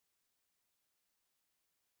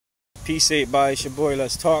Peace, everybody. It's your boy,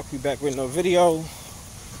 Let's Talk. We back with another video.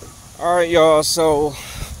 Alright, y'all. So,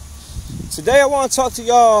 today I want to talk to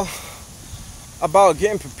y'all about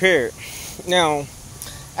getting prepared. Now,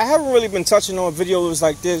 I haven't really been touching on videos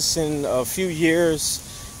like this in a few years.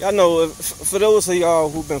 Y'all know, for those of y'all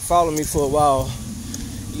who've been following me for a while,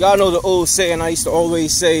 y'all know the old saying I used to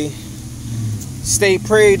always say, stay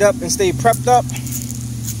prayed up and stay prepped up,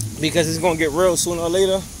 because it's going to get real sooner or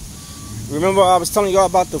later. Remember I was telling y'all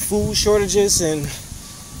about the food shortages, and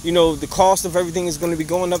you know the cost of everything is going to be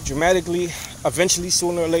going up dramatically eventually,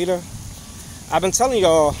 sooner or later. I've been telling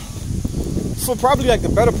y'all for probably like the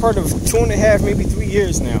better part of 2.5, maybe 3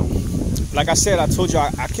 years now. Like I said, I told you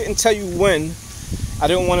I couldn't tell you when. I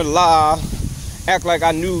didn't want to lie, act like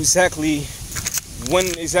I knew exactly when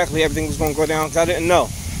exactly everything was going to go down, because I didn't know.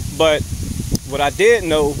 But what I did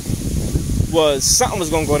know was something was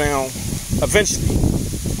going to go down eventually.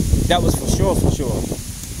 That was for sure.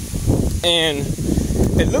 And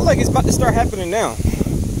it looked like it's about to start happening now.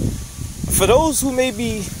 For those who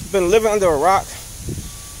maybe been living under a rock,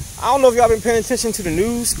 I don't know if y'all been paying attention to the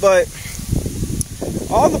news, but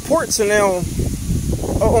all the ports are now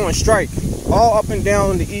on strike, all up and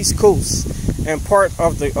down the East Coast and part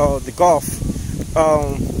of the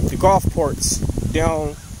Gulf ports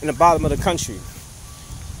down in the bottom of the country.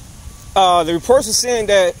 The reports are saying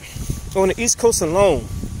that on the East Coast alone,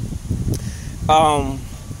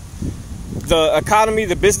 the economy,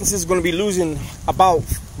 the business is going to be losing about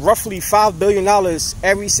roughly $5 billion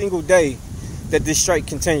every single day that this strike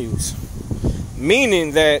continues.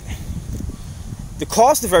 Meaning that the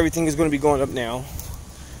cost of everything is going to be going up now,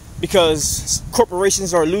 because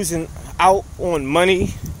corporations are losing out on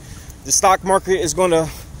money. The stock market is going to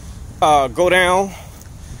go down.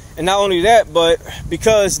 And not only that, but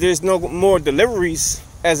because there's no more deliveries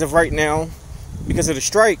as of right now, because of the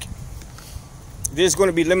strike, there's going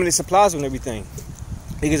to be limited supplies on everything.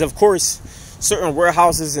 Because of course, certain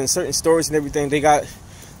warehouses and certain stores and everything, they got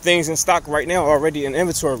things in stock right now already in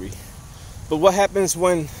inventory. But what happens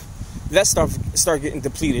when that stuff start getting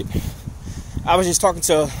depleted? I was just talking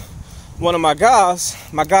to one of my guys,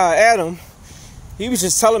 my guy Adam. He was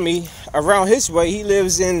just telling me around his way, he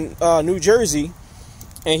lives in New Jersey,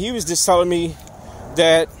 and he was just telling me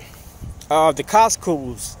that the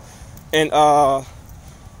Costco's and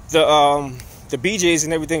the BJ's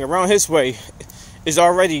and everything around his way is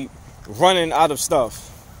already running out of stuff.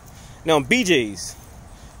 Now BJ's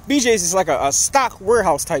is like a stock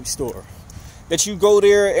warehouse type store that you go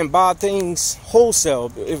there and buy things wholesale,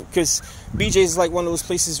 because BJ's is like one of those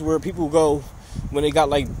places where people go when they got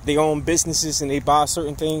like their own businesses and they buy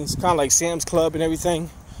certain things, kind of like Sam's Club and everything.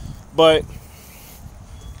 But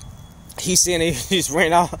he's saying they just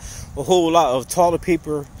ran out a whole lot of toilet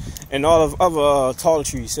paper and all of other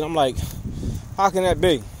toiletries. And I'm like, how can that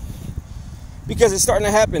be? Because it's starting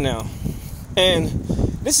to happen now. And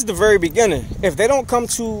this is the very beginning. If they don't come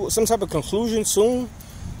to some type of conclusion soon,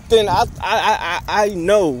 then I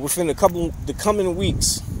know within the coming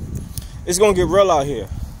weeks, it's going to get real out here.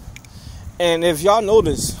 And if y'all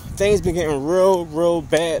notice, things been getting real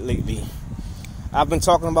bad lately. I've been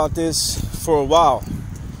talking about this for a while.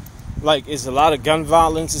 Like, it's a lot of gun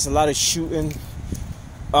violence, it's a lot of shooting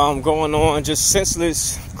going on, just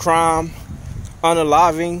senseless crime,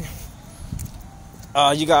 unaliving.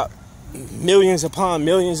 You got millions upon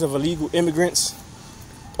millions of illegal immigrants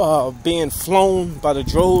being flown by the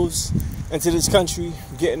droves into this country,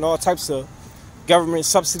 getting all types of government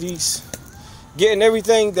subsidies, getting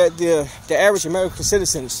everything that the average American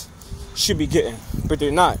citizens should be getting, but they're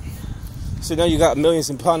not. So now you got millions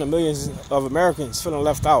upon millions of Americans feeling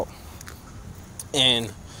left out.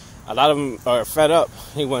 And a lot of them are fed up.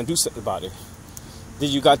 They want to do something about it. Then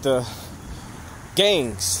you got the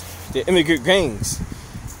gangs, the immigrant gangs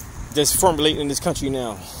that's formulating in this country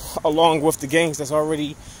now, along with the gangs that's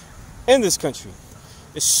already in this country.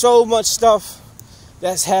 There's so much stuff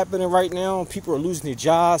that's happening right now. People are losing their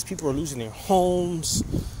jobs. People are losing their homes.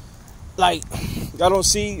 Like, y'all don't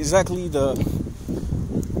see exactly it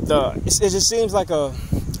just seems like a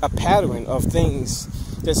pattern of things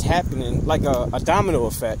that's happening, like a domino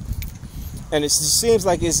effect. And it just seems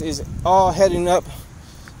like it's all heading up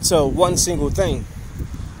to one single thing.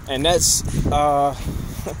 And that's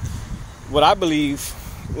what I believe,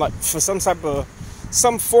 like, for some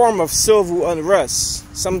form of civil unrest,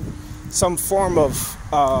 some form of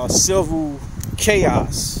civil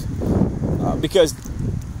chaos. Because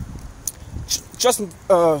just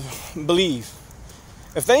believe,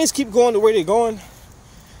 if things keep going the way they're going,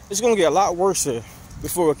 it's going to get a lot worse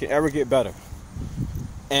before it can ever get better.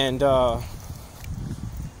 And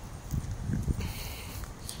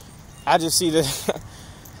I just see that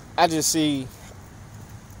I just see,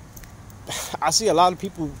 I see a lot of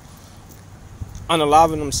people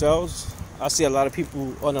unaliving themselves. I see a lot of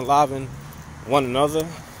people unaliving one another.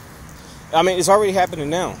 I mean, it's already happening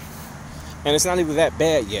now, and it's not even that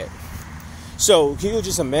bad yet. So can you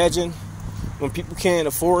just imagine when people can't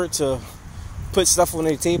afford to put stuff on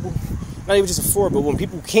their table? Not even just afford, but when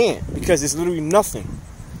people can't, because there's literally nothing.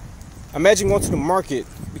 Imagine going to the market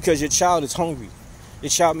because your child is hungry. Your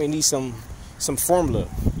child may need some formula.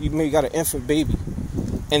 You may got an infant baby,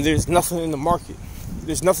 and there's nothing in the market.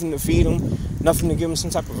 There's nothing to feed them, nothing to give them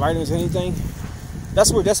some type of vitamins, anything.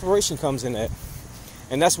 That's where desperation comes in at.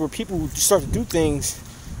 And that's where people start to do things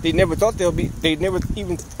they never thought they never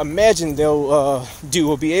even imagined they'll do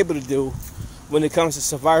or be able to do when it comes to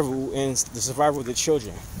survival and the survival of the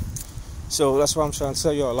children. So that's why I'm trying to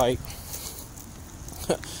tell y'all, like,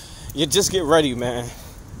 you just get ready, man.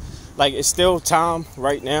 Like, it's still time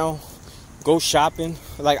right now. Go shopping.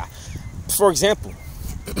 Like, for example,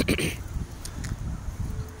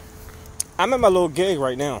 I'm at my little gig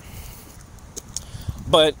right now.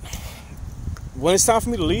 But when it's time for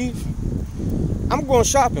me to leave, I'm going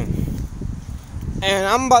shopping. And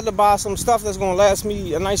I'm about to buy some stuff that's going to last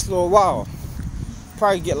me a nice little while.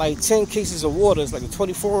 Probably get like 10 cases of water. It's like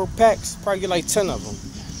 24 packs. Probably get like 10 of them.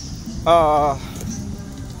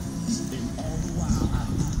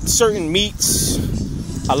 Certain meats.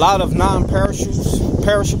 A lot of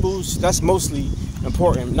non-perishables. That's mostly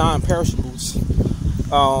important. Non-perishables.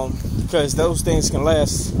 Because those things can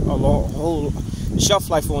last a whole... The shelf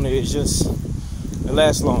life on it is just... It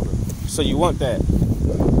lasts longer. So you want that.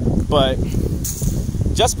 But...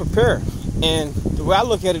 just prepare. And the way I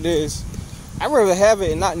look at it is, I'd rather have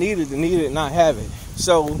it and not need it than need it and not have it.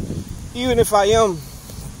 So even if I am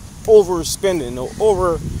overspending or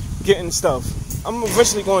over getting stuff, I'm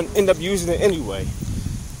eventually going to end up using it anyway.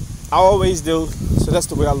 I always do. So that's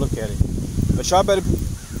the way I look at it. But y'all better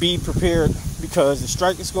be prepared, because the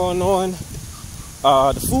strike is going on.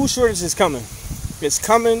 The food shortage is coming. It's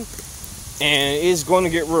coming, and it's going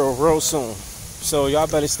to get real soon. So y'all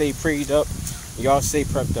better stay prayed up. Y'all stay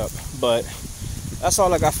prepped up. But that's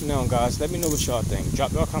all I got for now, guys. Let me know what y'all think.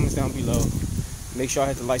 Drop y'all comments down below. Make sure y'all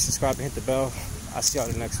hit the like, subscribe, and hit the bell. I'll see y'all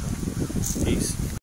in the next one. Peace.